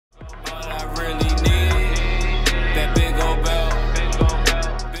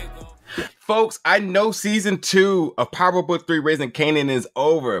folks, I know season 2 of Power Book 3 Raising Kanan is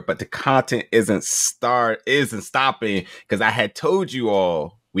over, but the content isn't stopping, because I had told you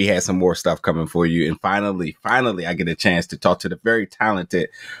all we had some more stuff coming for you. And finally, I get a chance to talk to the very talented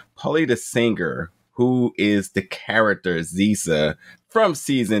Paulina Singer, who is the character Zisa from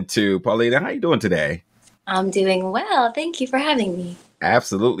season 2. Paulina, how you doing today? I'm doing well. Thank you for having me.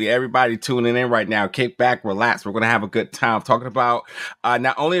 Absolutely. Everybody tuning in right now, kick back, relax. We're going to have a good time talking about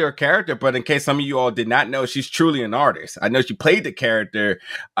not only her character, but in case some of you all did not know, she's truly an artist. I know she played the character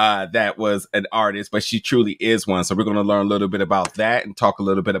that was an artist, but she truly is one. So we're going to learn a little bit about that and talk a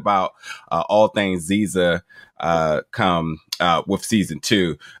little bit about all things Zisa come with season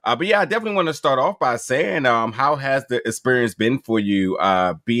 2. But yeah, I definitely want to start off by saying, how has the experience been for you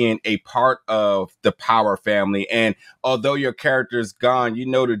being a part of the Power family? And although your character's gone, you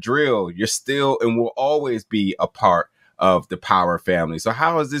know the drill. You're still and will always be a part of the Power family. So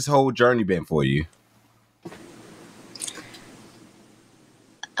how has this whole journey been for you?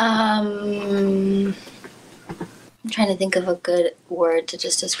 I'm trying to think of a good word to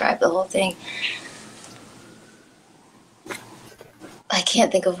just describe the whole thing. I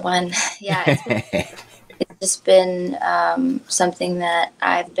can't think of one. Yeah, it's just been something that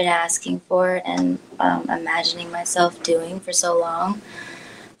I've been asking for and imagining myself doing for so long.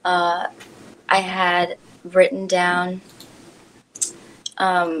 I had written down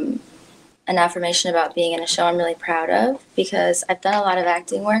an affirmation about being in a show I'm really proud of, because I've done a lot of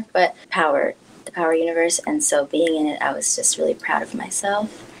acting work, but the Power universe, and so being in it, I was just really proud of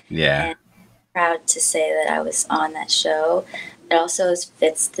myself. Yeah. And proud to say that I was on that show. It also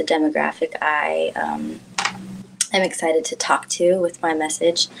fits the demographic I am excited to talk to with my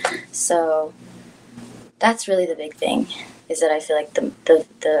message. So that's really the big thing, is that I feel like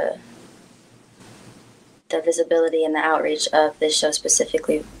the visibility and the outreach of this show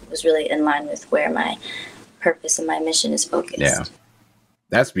specifically was really in line with where my purpose and my mission is focused. Yeah,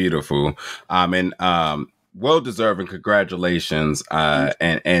 that's beautiful. Well-deserved, and congratulations,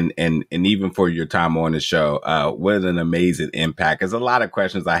 and even for your time on the show. What an amazing impact. There's a lot of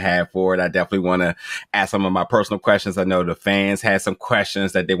questions I have for it. I definitely want to ask some of my personal questions. I know the fans had some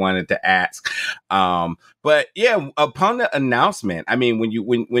questions that they wanted to ask. But yeah, upon the announcement, I mean,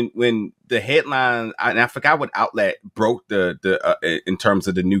 when the headline, and I forgot what outlet broke the in terms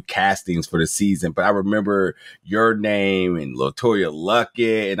of the new castings for the season, but I remember your name and LaToya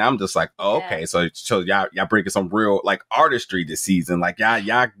Luckett, and I'm just like, oh, okay, so y'all bringing some real like artistry this season. Like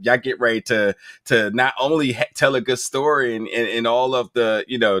y'all get ready to not only tell a good story and all of the,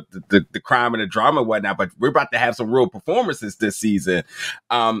 you know, the crime and the drama and whatnot, but we're about to have some real performances this season.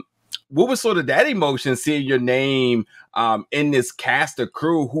 What was sort of that emotion seeing your name in this cast of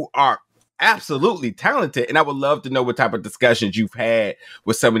crew who are absolutely talented? And I would love to know what type of discussions you've had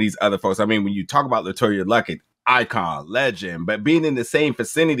with some of these other folks. I mean, when you talk about LaToya Luckett, icon, legend, but being in the same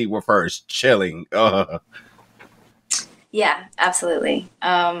vicinity with her is chilling. Yeah, absolutely.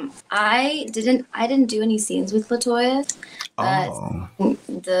 I didn't do any scenes with LaToya.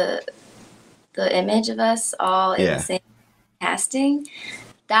 The image of us all in the same casting,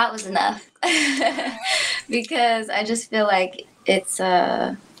 that was enough. Because I just feel like it's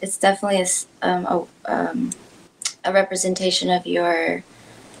definitely a representation of the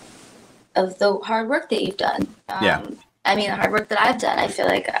hard work that you've done. I mean, the hard work that I've done. I feel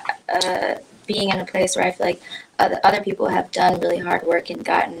like being in a place where I feel like other people have done really hard work and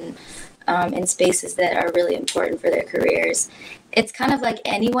gotten in spaces that are really important for their careers. It's kind of like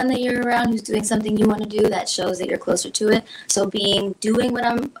anyone that you're around who's doing something you want to do, that shows that you're closer to it. So doing what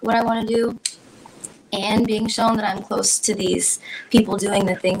I want to do, and being shown that I'm close to these people doing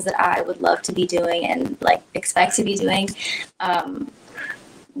the things that I would love to be doing and like expect to be doing,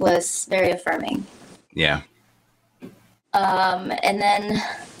 was very affirming. Yeah. And then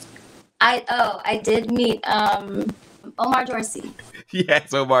I did meet Omar Dorsey.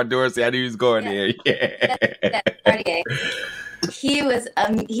 Yes, Omar Dorsey. I knew he was going there. Yeah.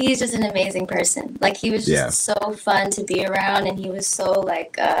 He's just an amazing person. Like, he was just so fun to be around, and he was so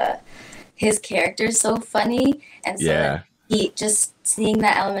like his character's so funny, and so he just seeing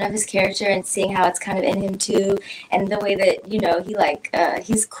that element of his character and seeing how it's kind of in him too, and the way that, you know, he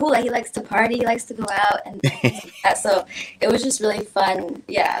he's cool, like he likes to party, he likes to go out and things like that. So it was just really fun.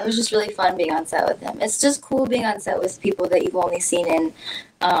 Yeah, it was just really fun being on set with him. It's just cool being on set with people that you've only seen in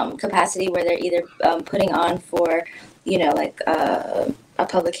capacity where they're either putting on for, you know, like a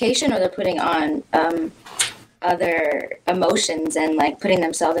publication, or they're putting on other emotions and like putting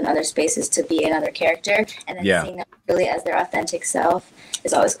themselves in other spaces to be another character, and then seeing them really as their authentic self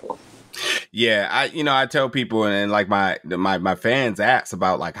is always cool. Yeah, I tell people, and like my fans ask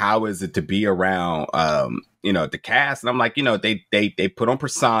about like how is it to be around the cast, and I'm like, they put on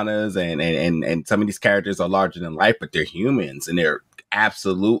personas, and some of these characters are larger than life, but they're humans, and they're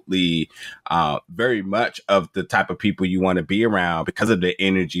absolutely very much of the type of people you want to be around because of the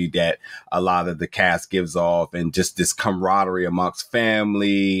energy that a lot of the cast gives off, and just this camaraderie amongst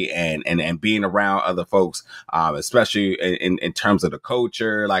family and being around other folks, especially in terms of the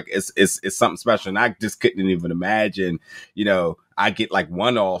culture. Like it's something special, and I just couldn't even imagine, I get like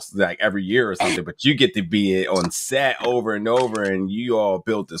one-offs like every year or something, but you get to be on set over and over, and you all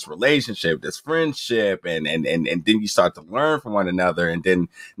build this relationship, this friendship, and then you start to learn from one another, and then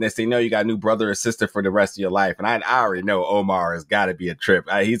next thing you know, you got a new brother or sister for the rest of your life. And I already know Omar has got to be a trip.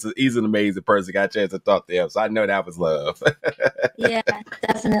 He's an amazing person. Got a chance to talk to him, so I know that was love. Yeah,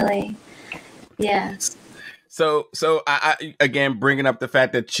 definitely. Yeah. So I again, bringing up the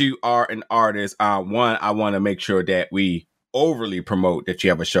fact that you are an artist. One, I want to make sure that we overly promote that you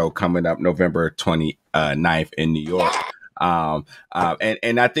have a show coming up November 29th in New York. And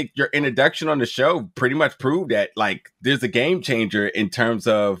I think your introduction on the show pretty much proved that like there's a game changer in terms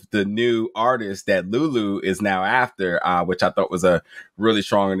of the new artist that Lulu is now after, which I thought was a really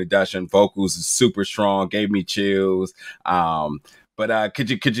strong introduction. Vocals is super strong, gave me chills. But could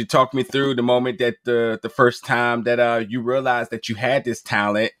you talk me through the moment that the first time that you realized that you had this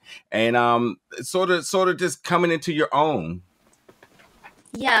talent, and sort of just coming into your own?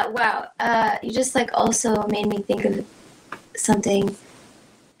 Yeah, wow. You just like also made me think of something.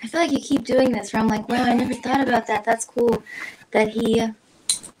 I feel like you keep doing this where I'm like, wow, I never thought about that. That's cool that he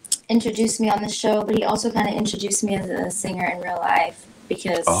introduced me on the show, but he also kind of introduced me as a singer in real life,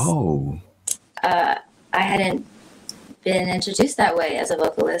 because I hadn't been introduced that way as a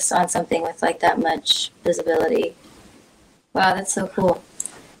vocalist on something with like that much visibility. Wow, that's so cool.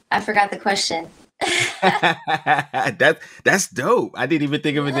 I forgot the question. That's dope. I didn't even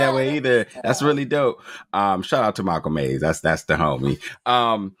think of it that way either. That's really dope. Shout out to Michael Mays. That's the homie.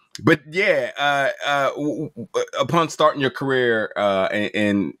 But yeah, upon starting your career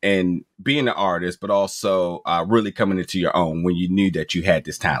and being an artist, but also really coming into your own when you knew that you had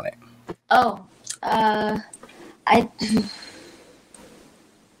this talent. I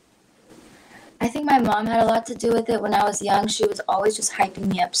think my mom had a lot to do with it. When I was young, she was always just hyping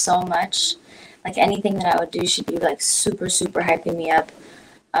me up so much. Like anything that I would do, she'd be like super, super hyping me up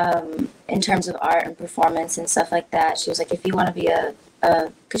in terms of art and performance and stuff like that. She was like, if you want to be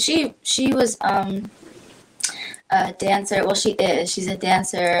because she was a dancer. Well, she is. She's a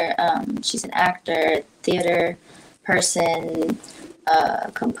dancer. She's an actor, theater person,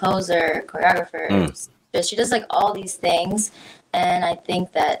 composer, choreographer. She does like all these things. And I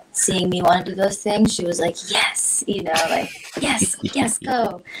think that seeing me want to do those things, she was like, yes, like, yes,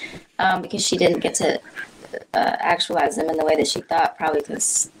 go. Because she didn't get to actualize them in the way that she thought, probably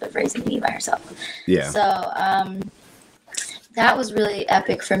because of raising me by herself. Yeah. So that was really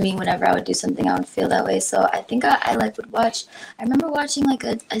epic for me. Whenever I would do something, I would feel that way. So I think I like would watch. I remember watching like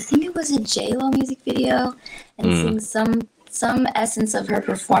I think it was a J-Lo music video, and seeing some essence of her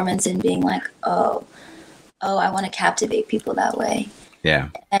performance and being like, oh, I want to captivate people that way. Yeah.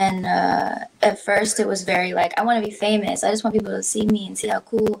 And at first it was very like, I want to be famous. I just want people to see me and see how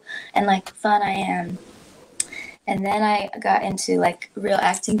cool and like fun I am. And then I got into like real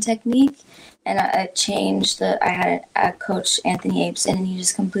acting technique, and I changed I had a coach, Anthony Abeson, and he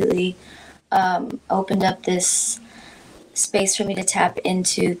just completely opened up this space for me to tap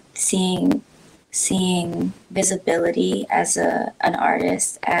into seeing visibility as an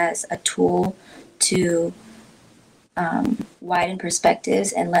artist, as a tool to widen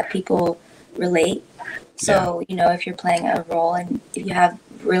perspectives and let people relate. So, if you're playing a role and if you have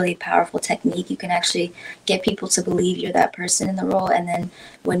really powerful technique, you can actually get people to believe you're that person in the role. And then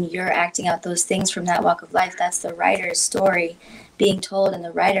when you're acting out those things from that walk of life, that's the writer's story being told, and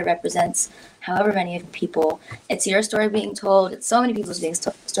the writer represents however many people. It's your story being told. It's so many people's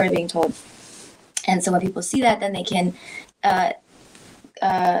story being told. And so when people see that, then they can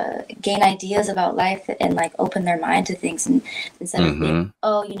gain ideas about life and like open their mind to things, and instead of being,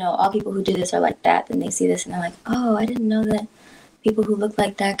 all people who do this are like that, then they see this and they're like, oh, I didn't know that people who look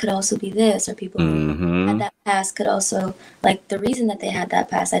like that could also be this, or people who had that past could also, like, the reason that they had that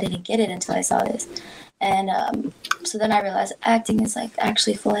past, I didn't get it until I saw this. And so then I realized acting is like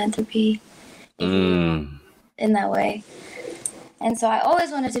actually philanthropy in that way. And so I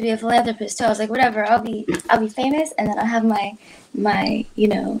always wanted to be a philanthropist too. I was like, whatever, I'll be famous, and then I'll have my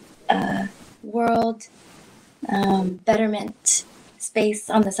world betterment space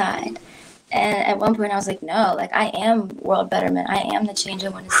on the side. And at one point I was like, no, like I am world betterment. I am the change I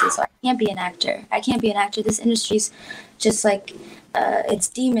want to see. So I can't be an actor. I can't be an actor. This industry's just like, it's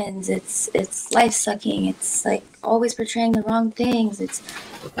demons. It's life sucking. It's like always portraying the wrong things.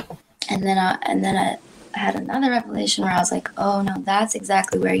 And then I had another revelation where I was like, oh no, that's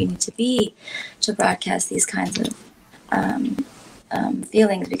exactly where you need to be to broadcast these kinds of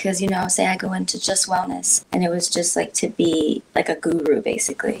feelings. Because, you know, say I go into just wellness and it was just like to be like a guru,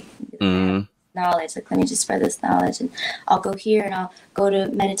 basically. Knowledge, like, let me just spread this knowledge, and I'll go here and I'll go to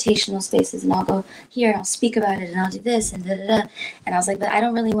meditational spaces and I'll go here and I'll speak about it and I'll do this and da-da-da. And I was like, but I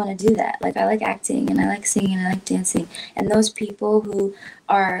don't really want to do that. Like, I like acting and I like singing and I like dancing. And those people who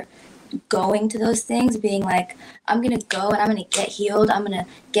are going to those things being like, I'm gonna go and I'm gonna get healed, I'm gonna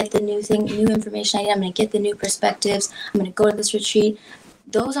get the new information I need, I'm gonna get the new perspectives, I'm gonna go to this retreat,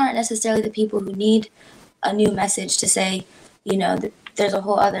 those aren't necessarily the people who need a new message to say, you know, there's a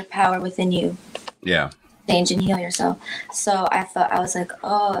whole other power within you. Yeah. Change and heal yourself. So I was like,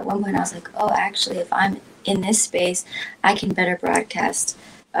 oh, at one point I was like, oh, actually, if I'm in this space, I can better broadcast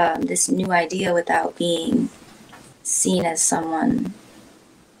this new idea without being seen as someone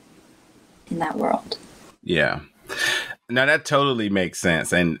in that world. Yeah. No, that totally makes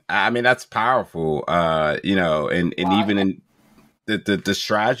sense. And I mean, that's powerful, you know, and even in the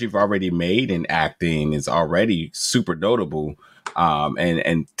strides you've already made in acting is already super notable.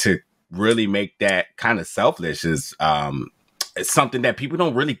 And to really make that kind of selfless is it's something that people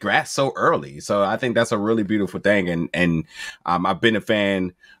don't really grasp so early. So I think that's a really beautiful thing. And I've been a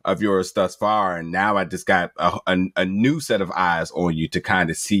fan of yours thus far, and now I just got a new set of eyes on you to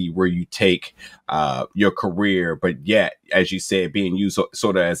kind of see where you take your career, but yet, as you said, being used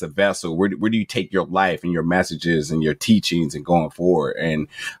sort of as a vessel. Where do you take your life and your messages and your teachings and going forward, and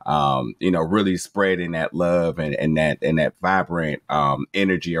you know, really spreading that love and that vibrant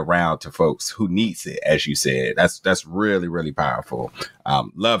energy around to folks who needs it, as you said. That's really, really powerful.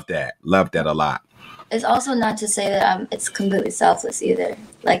 Love that a lot. It's also not to say that it's completely selfless either.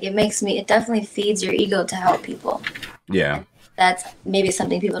 Like, it definitely feeds your ego to help people. Yeah. And that's maybe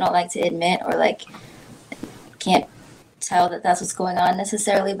something people don't like to admit, or like can't tell that that's what's going on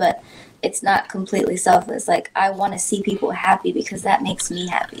necessarily, but it's not completely selfless. Like, I want to see people happy because that makes me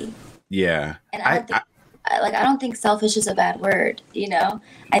happy. Yeah. And I don't think selfish is a bad word, you know?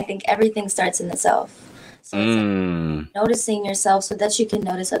 I think everything starts in the self. So it's like noticing yourself so that you can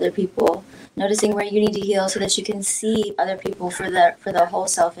notice other people, noticing where you need to heal so that you can see other people for the whole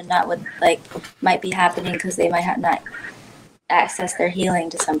self, and not what like might be happening because they might have not access their healing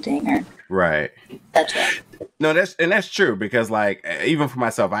to something, or right. That's right. No, that's true, because like, even for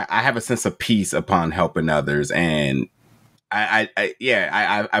myself, I have a sense of peace upon helping others, and I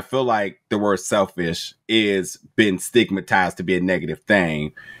feel like the word selfish is been stigmatized to be a negative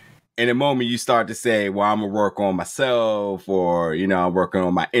thing. In the moment you start to say, well, I'm gonna work on myself, or, you know, I'm working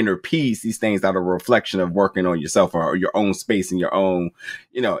on my inner peace, these things are a reflection of working on yourself or your own space and your own,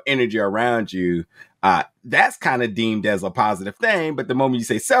 you know, energy around you. That's kind of deemed as a positive thing. But the moment you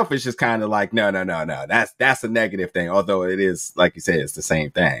say selfish, is kind of like, no, that's a negative thing. Although it is, like you said, it's the same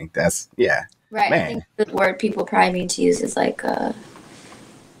thing. That's, yeah. Right. Man. I think the word people probably mean to use is like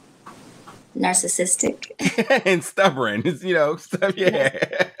narcissistic and stubborn, you know, stuff. Yeah.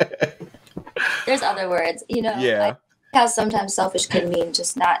 There's other words, you know. Yeah. Like how sometimes selfish can mean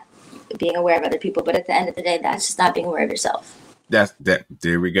just not being aware of other people, but at the end of the day, that's just not being aware of yourself.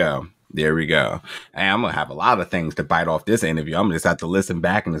 There we go. There we go. And I'm gonna have a lot of things to bite off this interview. I'm gonna just have to listen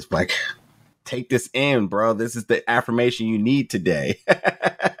back and just like, take this in, bro. This is the affirmation you need today.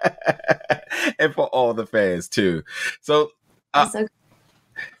 And for all the fans too. So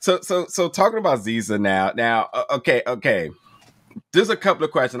so talking about Zisa now, okay. There's a couple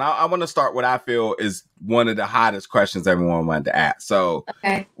of questions. I want to start what I feel is one of the hottest questions everyone wanted to ask. So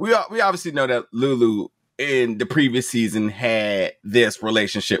we obviously know that Lulu in the previous season had this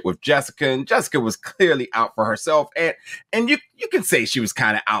relationship with Jessica, and Jessica was clearly out for herself, and you can say she was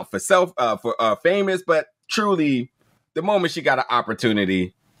kind of out for famous, but truly, the moment she got an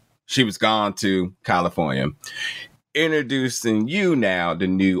opportunity, she was gone to California. Introducing you now, the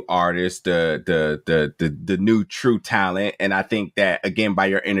new artist, the new true talent. And I think that, again, by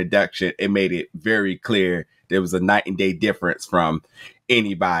your introduction, it made it very clear there was a night and day difference from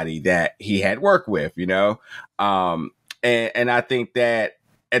anybody that he had worked with, you know? And I think that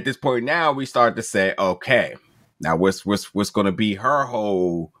at this point now, we start to say, okay, now what's going to be her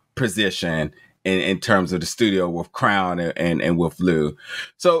whole position in terms of the studio with Crown and with Lou.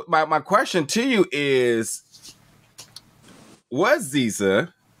 So my question to you is, was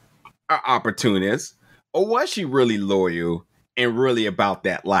Zisa an opportunist, or was she really loyal and really about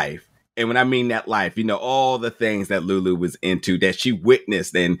that life And when I mean that life, you know, all the things that Lulu was into that she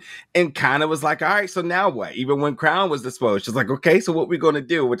witnessed and kind of was like, all right, so now what? Even when Crown was disposed, she's like, okay, so what we going to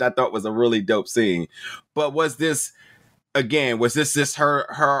do? Which I thought was a really dope scene. But was this just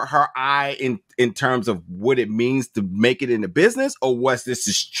her eye in terms of what it means to make it in the business, or was this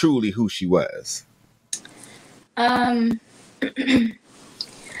just truly who she was? I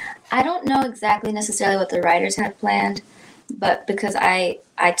don't know exactly necessarily what the writers had planned, but because I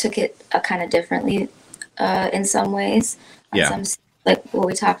took it kind of differently in some ways. Some, like what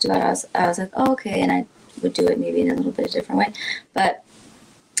we talked about, I was like, oh, okay, and I would do it maybe in a little bit of a different way. But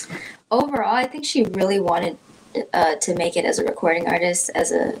overall, I think she really wanted to make it as a recording artist,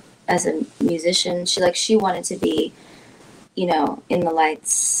 as a musician. She wanted to be, you know, in the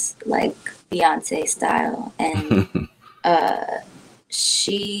lights, like Beyonce style, and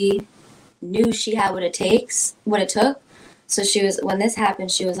she knew she had what it took. So she was, when this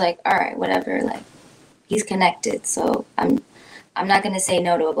happened, she was like, all right, whatever, like, he's connected, so I'm not going to say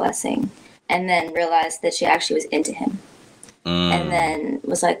no to a blessing. And then realized that she actually was into him. And then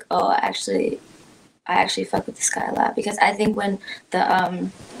was like, oh, I actually fuck with this guy a lot. Because I think when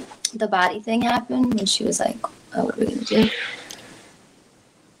the body thing happened, when she was like, oh, what are we going to do?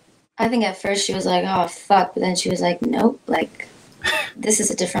 I think at first she was like, oh, fuck. But then she was like, nope, like, this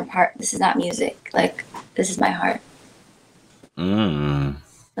is a different part. This is not music. Like, this is my heart.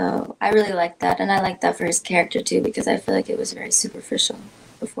 So I really like that. And I like that for his character, too, because I feel like it was very superficial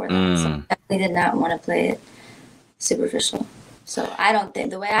before that. So I definitely did not want to play it superficial. So I don't think,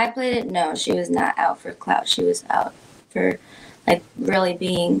 the way I played it, no, she was not out for clout. She was out for, like, really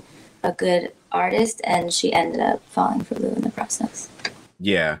being a good artist, and she ended up falling for Lou in the process.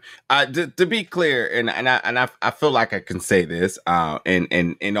 Yeah. To be clear, and I feel like I can say this,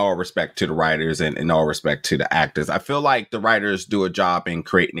 in all respect to the writers and in all respect to the actors, I feel like the writers do a job in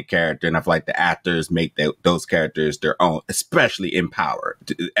creating a character, and I feel like the actors make those characters their own, especially in Power.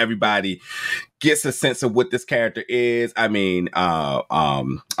 Everybody gets a sense of what this character is. I mean,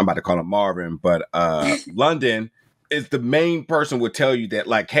 I'm about to call him Marvin, but London is the main person would tell you that,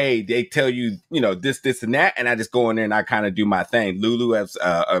 like, hey, they tell you, you know, this, and that, and I just go in there and I kind of do my thing. Lulu has,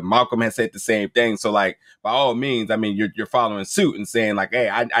 Malcolm has said the same thing. So, like, by all means, I mean, you're following suit and saying, like, hey,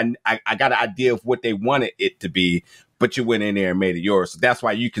 I got an idea of what they wanted it to be, but you went in there and made it yours. So that's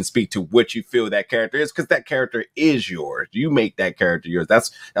why you can speak to what you feel that character is, because that character is yours. You make that character yours.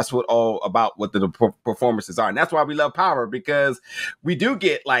 That's what all about what the performances are. And that's why we love Power, because we do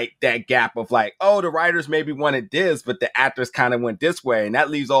get like that gap of like, oh, the writers maybe wanted this, but the actors kind of went this way. And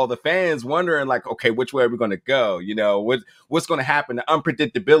that leaves all the fans wondering, like, okay, which way are we going to go? You know, what's going to happen? The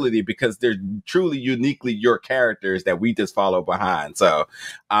unpredictability, because they're truly uniquely your characters that we just follow behind. So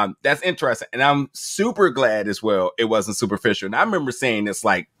that's interesting. And I'm super glad as well it wasn't superficial. And I remember saying this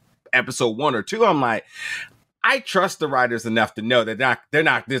like episode 1 or 2. I'm like, I trust the writers enough to know that they're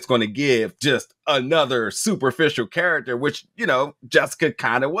not just going to give just another superficial character, which, you know, Jessica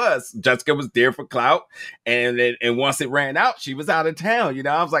kind of was. Jessica was there for clout, and once it ran out, she was out of town. You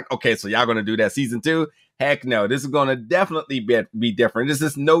know, I was like, okay, so y'all going to do that season 2? Heck no, this is going to definitely be different. This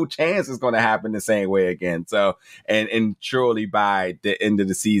is no chance it's going to happen the same way again. So, and surely by the end of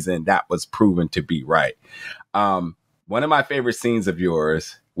the season, that was proven to be right. One of my favorite scenes of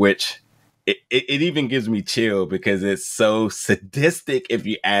yours, which it even gives me chill because it's so sadistic, if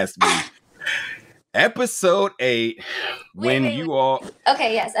you ask me. Episode 8,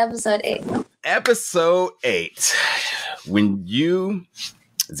 Okay, yes, episode 8. Episode 8, when you,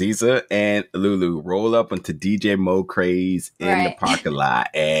 Zisa, and Lulu roll up into DJ Mo Craze in the parking lot,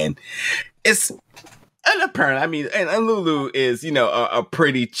 and it's. And apparently, I mean, and Lulu is, you know, a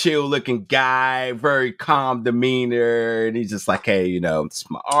pretty chill looking guy, very calm demeanor. And he's just like, hey, you know, it's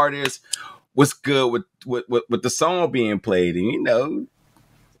my artist. What's good with the song being played? And, you know,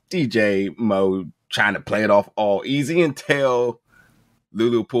 DJ Mo trying to play it off all easy until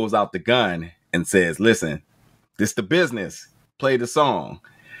Lulu pulls out the gun and says, listen, this the business. Play the song.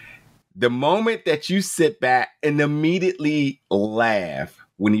 The moment that you sit back and immediately laugh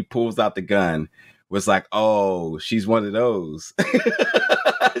when he pulls out the gun was like, oh, she's one of those.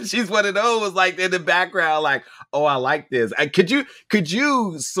 She's one of those, like, in the background, like, oh, I like this. Could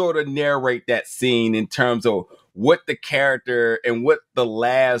you sort of narrate that scene in terms of what the character and what the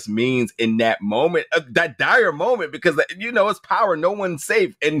laughs means in that moment, that dire moment, because, you know, it's Power, no one's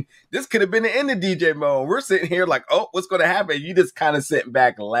safe. And this could have been the end of DJ Mo. We're sitting here like, oh, what's going to happen? You just kind of sitting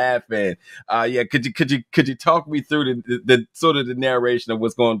back laughing. Yeah. Could you talk me through the sort of the narration of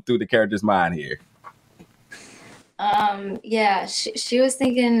what's going through the character's mind here? Yeah, she was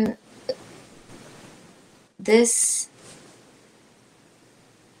thinking this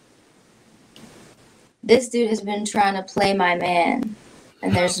this dude has been trying to play my man,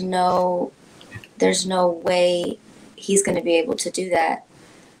 and there's no way he's going to be able to do that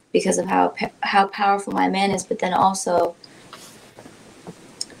because of how powerful my man is. But then also,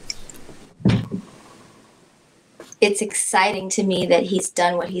 it's exciting to me that he's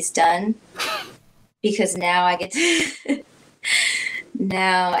done what he's done, because now I get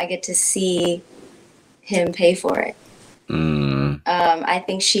to see him pay for it. I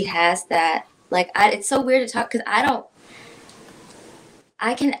think she has that. Like, it's so weird to talk because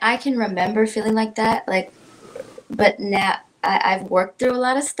I can remember feeling like that. Like, but now I've worked through a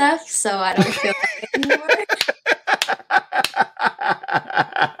lot of stuff, so I don't feel that anymore.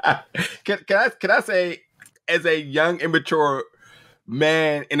 Can I say, as a young, immature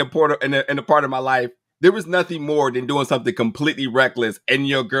man in a part of my life, there was nothing more than doing something completely reckless, and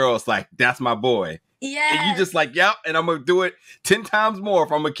your girl's like, "That's my boy." Yeah. And you just like, "Yep," and I'm gonna do it 10 times more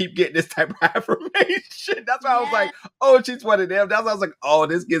if I'm gonna keep getting this type of affirmation. That's why I was like, "Oh, she's one of them." That's why I was like, "Oh,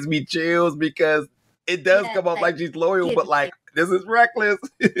 this gives me chills," because it does come off like she's loyal, but like, this is reckless.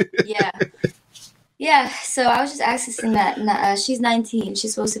 Yeah. So I was just accessing that. She's 19.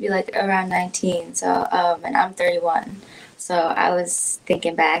 She's supposed to be like around 19. So, and I'm 31. So I was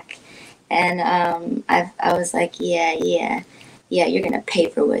thinking back, and I was like, yeah, you're gonna pay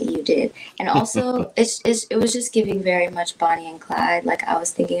for what you did. And also, it was just giving very much Bonnie and Clyde. Like, I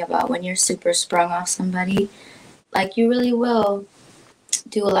was thinking about when you're super sprung off somebody, like, you really will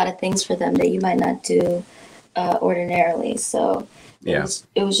do a lot of things for them that you might not do ordinarily. So it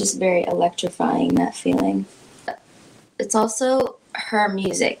was just very electrifying, that feeling. It's also her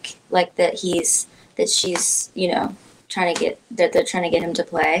music, like, that she's trying to get, that they're trying to get him to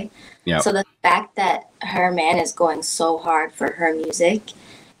play. So the fact that her man is going so hard for her music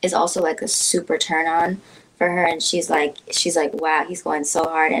is also like a super turn on for her, and she's like, wow, he's going so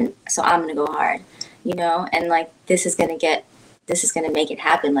hard, and so I'm gonna go hard, and like, this is gonna make it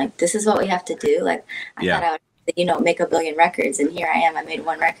happen. Like, this is what we have to do. Like, I thought I would, make a billion records, and here I am. I made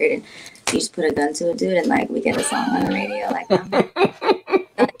one record, and you just put a gun to a dude, and like, we get a song on the radio. Like,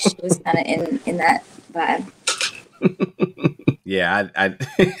 like, she was kind of in that vibe. Yeah, I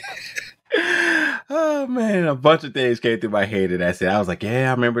oh man, a bunch of things came through my head, and I was like, yeah,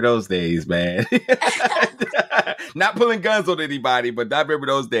 I remember those days, man. Not pulling guns on anybody, but I remember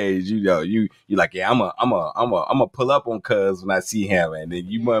those days. You like, yeah, I'm a pull up on cuz when I see him, and then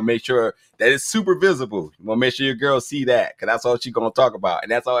you want to make sure that it's super visible. You want to make sure your girl see that, because that's all she's gonna talk about,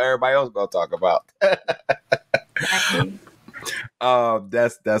 and that's all everybody else gonna talk about. Exactly.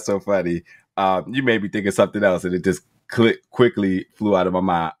 That's so funny. You made me think of something else, and it just quickly flew out of my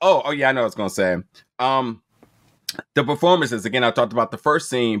mind. Oh yeah, I know what I was gonna say. The performances, again, I talked about the first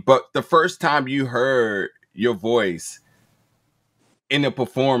scene, but the first time you heard your voice in a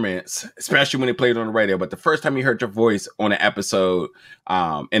performance, especially when it played on the radio, but the first time you heard your voice on an episode,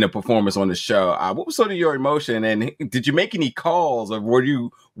 in a performance on the show, what was sort of your emotion, and did you make any calls, or were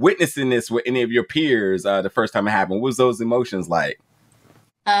you witnessing this with any of your peers the first time it happened? What was those emotions like?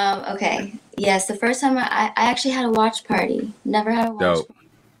 Okay. Yes, the first time I actually had a watch party. Never had a watch party.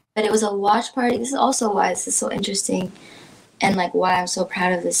 But it was a watch party. This is also why this is so interesting, and like why I'm so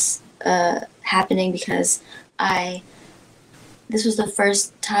proud of this happening, because this was the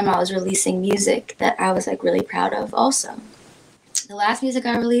first time I was releasing music that I was like really proud of also. The last music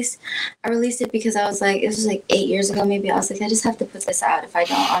I released it because I was like, it was like 8 years ago maybe. I was like, I just have to put this out. If I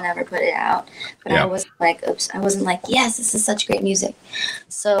don't, I'll never put it out. But I wasn't like, oops, I wasn't like, yes, this is such great music.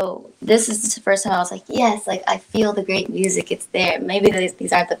 So this is the first time I was like, yes, like, I feel the great music. It's there. Maybe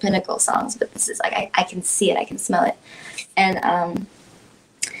these aren't the pinnacle songs, but this is like, I can see it. I can smell it. And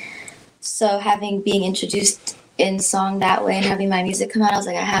so being introduced in song that way and having my music come out, I was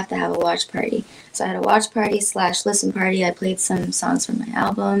like, I have to have a watch party. So I had a watch party / listen party. I played some songs from my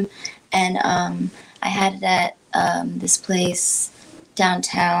album, and I had it at this place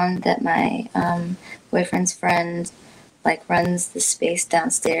downtown that my boyfriend's friend like runs the space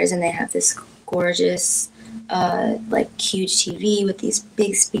downstairs, and they have this gorgeous like huge TV with these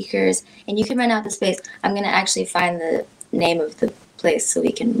big speakers, and you can rent out the space. I'm gonna actually find the name of the place so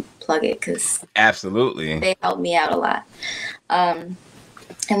we can plug it, because absolutely they helped me out a lot.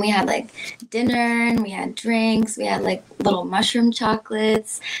 And we had like dinner, and we had drinks, we had like little mushroom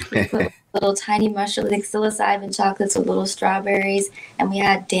chocolates, we put little tiny mushroom, like psilocybin chocolates with little strawberries, and we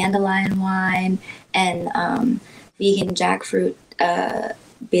had dandelion wine and vegan jackfruit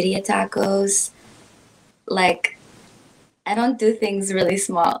birria tacos. Like, I don't do things really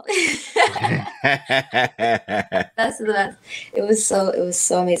small. That's the best. It was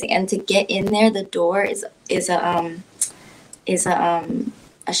so amazing. And to get in there, the door is a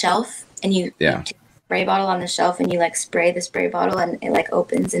shelf, and you take spray bottle on the shelf, and you like spray the spray bottle, and it like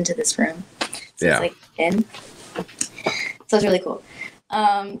opens into this room. So it's like in. So it's really cool.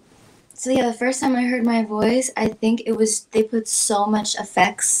 So yeah, the first time I heard my voice, I think it was, they put so much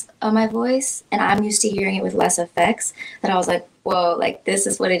effects on my voice, and I'm used to hearing it with less effects, that I was like, whoa, like this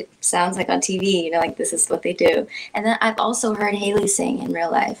is what it sounds like on TV, you know, like this is what they do. And then I've also heard Haley sing in real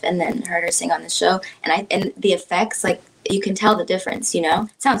life, and then heard her sing on the show, and the effects, like you can tell the difference, you know?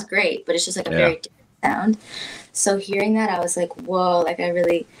 It sounds great, but it's just like a very different sound. So hearing that, I was like, whoa, like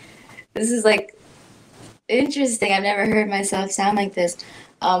this is like interesting. I've never heard myself sound like this.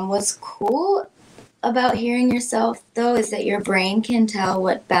 What's cool about hearing yourself, though, is that your brain can tell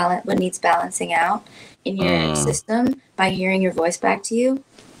what needs balancing out in your system by hearing your voice back to you.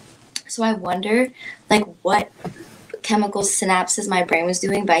 So I wonder, like, what chemical synapses my brain was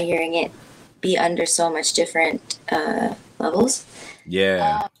doing by hearing it be under so much different levels.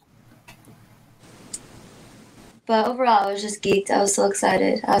 Yeah. But overall, I was just geeked. I was so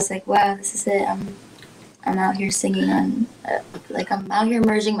excited. I was like, wow, this is it. I'm out here singing on, I'm out here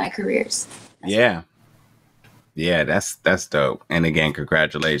merging my careers. Yeah, that's dope. And again,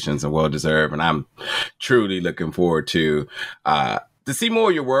 congratulations and well deserved. And I'm truly looking forward to see more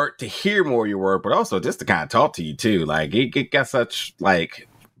of your work, to hear more of your work, but also just to kind of talk to you too. Like it got such like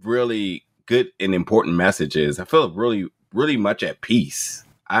really good and important messages. I feel really, really much at peace.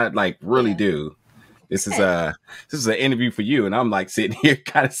 I really do. This is an interview for you, and I'm like sitting here,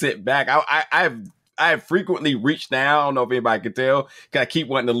 kind of sitting back. I have frequently reached down. I don't know if anybody can tell. I keep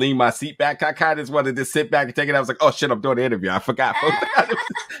wanting to lean my seat back. I kind of just wanted to sit back and take it. I was like, oh shit, I'm doing the interview. I forgot.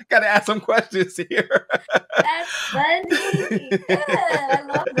 Got to ask some questions here. That's funny. Good. I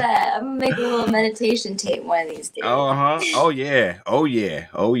love that. I'm going to make a little meditation tape one of these days. Uh-huh. Oh yeah.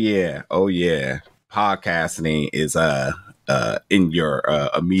 Podcasting is in your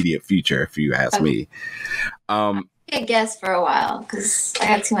immediate future, if you ask me. I guess for a while, because I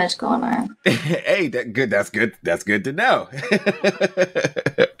have too much going on. Hey, that's good to know.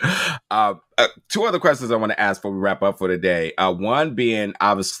 Two other questions I want to ask before we wrap up for today. One being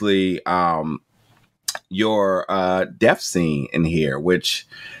obviously your death scene in here, which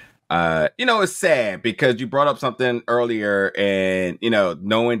is sad because you brought up something earlier, and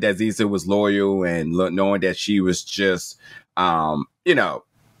knowing that Zisa was loyal and knowing that she was just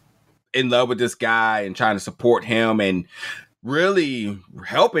in love with this guy and trying to support him and really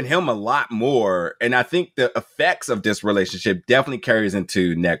helping him a lot more. And I think the effects of this relationship definitely carries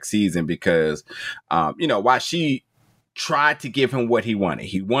into next season because, while she tried to give him what he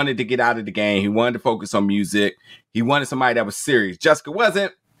wanted to get out of the game. He wanted to focus on music. He wanted somebody that was serious. Jessica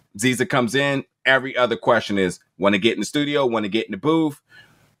wasn't. Zisa comes in. Every other question is, want to get in the studio, want to get in the booth.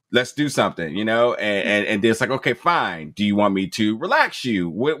 Let's do something, and it's like, okay, fine. Do you want me to relax you?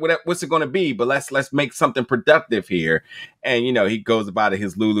 What's it going to be? But let's make something productive here. And, he goes about it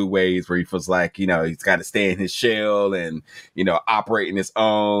his Lulu ways where he feels like, he's got to stay in his shell and, operate in his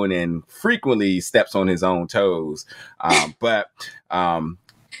own and frequently steps on his own toes. But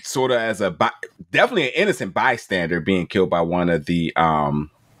sort of as definitely an innocent bystander being killed by one of the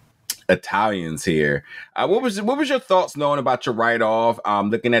Italians here. What was your thoughts knowing about your write-off,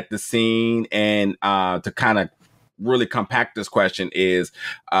 looking at the scene, and to kind of really compact this question is,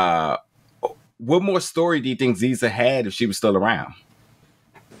 what more story do you think Zisa had if she was still around?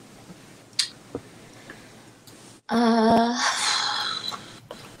 Well,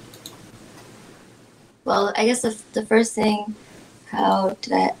 I guess the first thing, how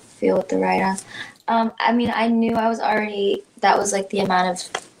did I feel with the write-off? I mean, I knew that was like the amount of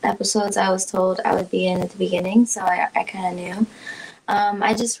episodes I was told I would be in at the beginning, so I kind of knew.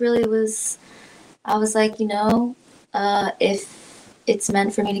 I just really I was like, if it's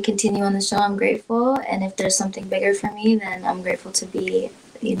meant for me to continue on the show, I'm grateful, and if there's something bigger for me, then I'm grateful to be,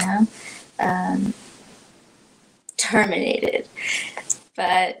 terminated.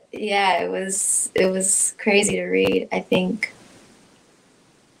 But yeah, it was crazy to read. I think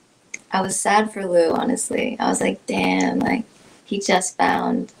I was sad for Lou, honestly. I was like, damn, like, he just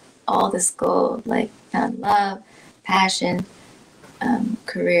found all this gold, like found love, passion,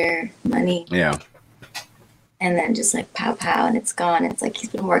 career, money. Yeah. And then just like pow pow, and it's gone. It's like he's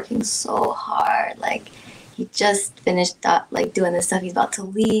been working so hard. Like he just finished up like doing this stuff. He's about to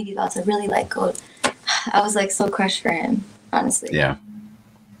leave. He's about to really like go. I was like so crushed for him, honestly. Yeah.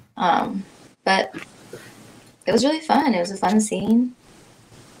 But it was really fun. It was a fun scene.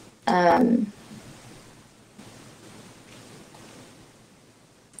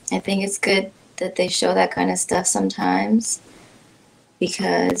 I think it's good that they show that kind of stuff sometimes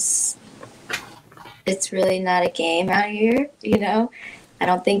because it's really not a game out here, I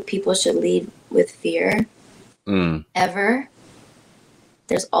don't think people should lead with fear ever.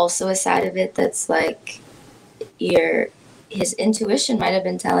 There's also a side of it that's like his intuition might have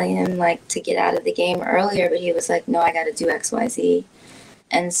been telling him like to get out of the game earlier, but he was like, no, I got to do XYZ.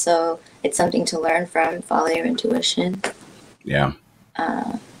 And so it's something to learn from. Follow your intuition. Yeah.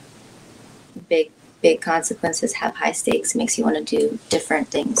 Big consequences have high stakes. It makes you want to do different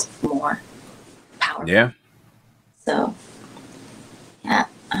things more powerful. Yeah. So, yeah.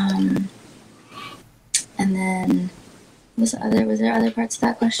 And then was there other parts of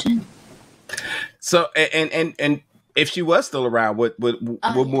that question? So, and if she was still around, what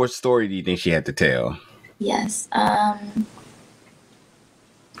more story do you think she had to tell? Yes.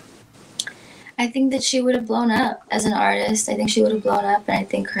 I think that she would have blown up as an artist. I think she would have blown up, and I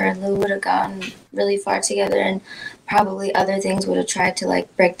think her and Lou would have gone really far together, and probably other things would have tried to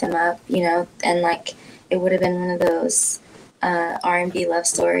like break them up, you know, and like it would have been one of those R&B love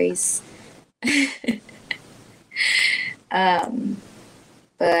stories.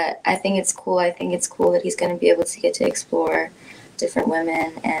 But I think it's cool. I think it's cool that he's going to be able to get to explore different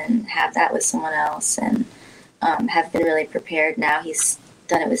women and have that with someone else, and have been really prepared. Now he's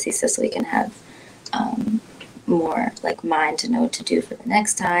done it with Zisa, so he can have more like mind to know what to do for the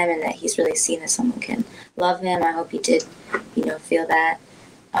next time, and that he's really seen that someone can love him. I hope he did, you know, feel that.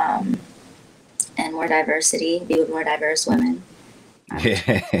 And more diversity, be with more diverse women.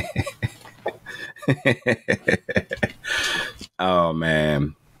 Oh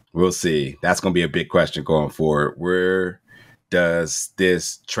man, we'll see. That's going to be a big question going forward. Where does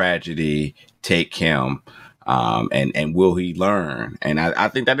this tragedy take him? And will he learn? And I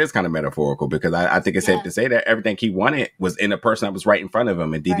think that is kind of metaphorical, because I think it's safe to say that everything he wanted was in the person that was right in front of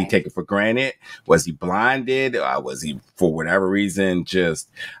him. And did he take it for granted? Was he blinded? Was he, for whatever reason, just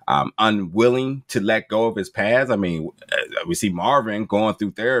unwilling to let go of his past? I mean, we see Marvin going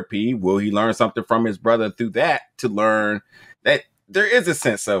through therapy. Will he learn something from his brother through that, to learn that there is a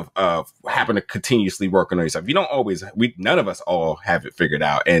sense of having to continuously work on yourself? You don't always, none of us all have it figured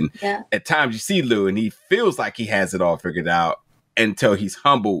out. And at times you see Lou and he feels like he has it all figured out until he's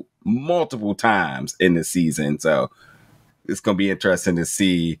humbled multiple times in the season. So it's going to be interesting to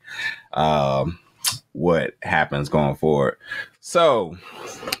see what happens going forward. So,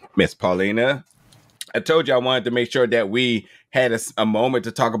 Miss Paulina, I told you I wanted to make sure that we had a moment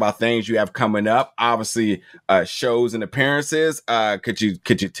to talk about things you have coming up. Obviously, shows and appearances. Could you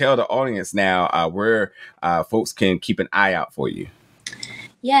tell the audience now where folks can keep an eye out for you?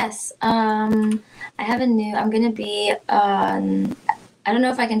 Yes. I have I'm going to be on, I don't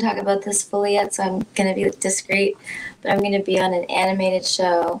know if I can talk about this fully yet, so I'm going to be discreet, but I'm going to be on an animated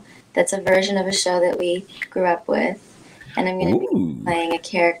show that's a version of a show that we grew up with. And I'm going to be playing a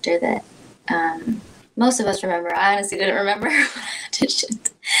character that most of us remember. I honestly didn't remember when I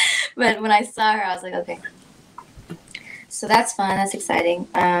auditioned. But when I saw her, I was like, okay. So that's fun. That's exciting.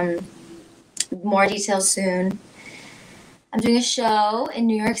 More details soon. I'm doing a show in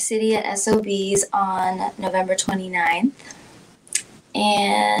New York City at SOB's on November 29th.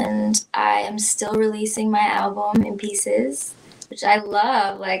 And I am still releasing my album in pieces, which I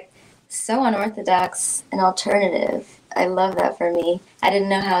love. Like, so unorthodox and alternative. I love that for me. I didn't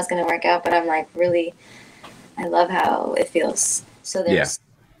know how it was going to work out, but I'm like, really, I love how it feels. So there's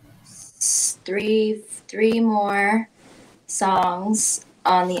three more songs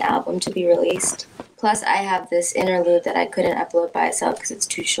on the album to be released. Plus, I have this interlude that I couldn't upload by itself because it's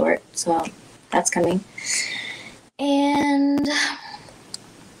too short. So that's coming. And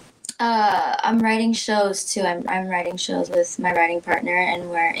I'm writing shows too. I'm writing shows with my writing partner, and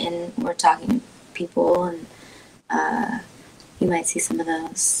we're talking to people, and you might see some of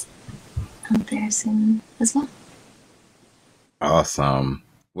those out there soon as well. Awesome.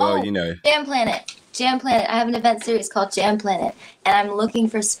 Well, you know, Jam Planet. I have an event series called Jam Planet, and I'm looking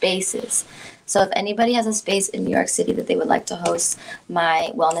for spaces. So if anybody has a space in New York City that they would like to host my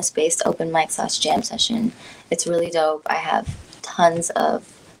wellness-based open mic / jam session, it's really dope. I have tons of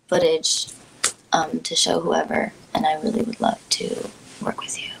footage to show whoever, and I really would love to work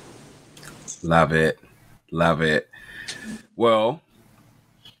with you. Love it. Well,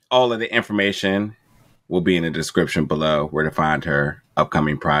 all of the information will be in the description below, where to find her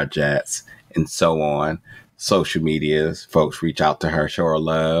upcoming projects and so on. Social medias, folks, reach out to her, show her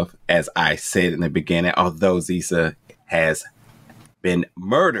love. As I said in the beginning, although Zisa has been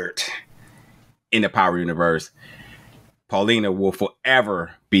murdered in the Power Universe, Paulina will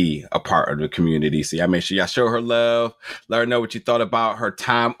forever be a part of the community. So y'all make sure y'all show her love. Let her know what you thought about her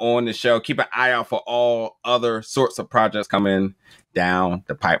time on the show. Keep an eye out for all other sorts of projects coming down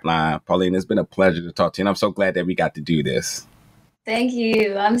the pipeline. Paulina, it's been a pleasure to talk to you, and I'm so glad that we got to do this. Thank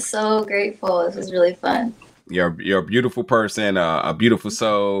you. I'm so grateful. This was really fun. You're a beautiful person, a beautiful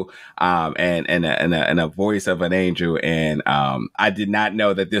soul, and a voice of an angel. And I did not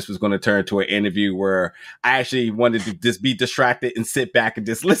know that this was going to turn to an interview where I actually wanted to just be distracted and sit back and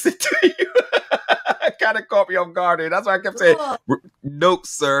just listen to you. Kind of caught me off guard, and that's why I kept saying, "Nope,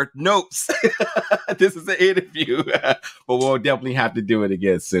 sir, nope." This is an interview, but we'll definitely have to do it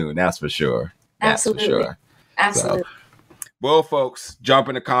again soon. That's for sure. Absolutely. That's for sure. Absolutely. So, well, folks, jump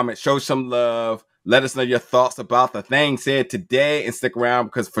in the comments, show some love. Let us know your thoughts about the thing said today, and stick around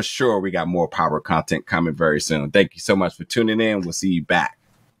because for sure we got more power content coming very soon. Thank you so much for tuning in. We'll see you back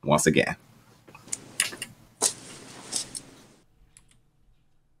once again.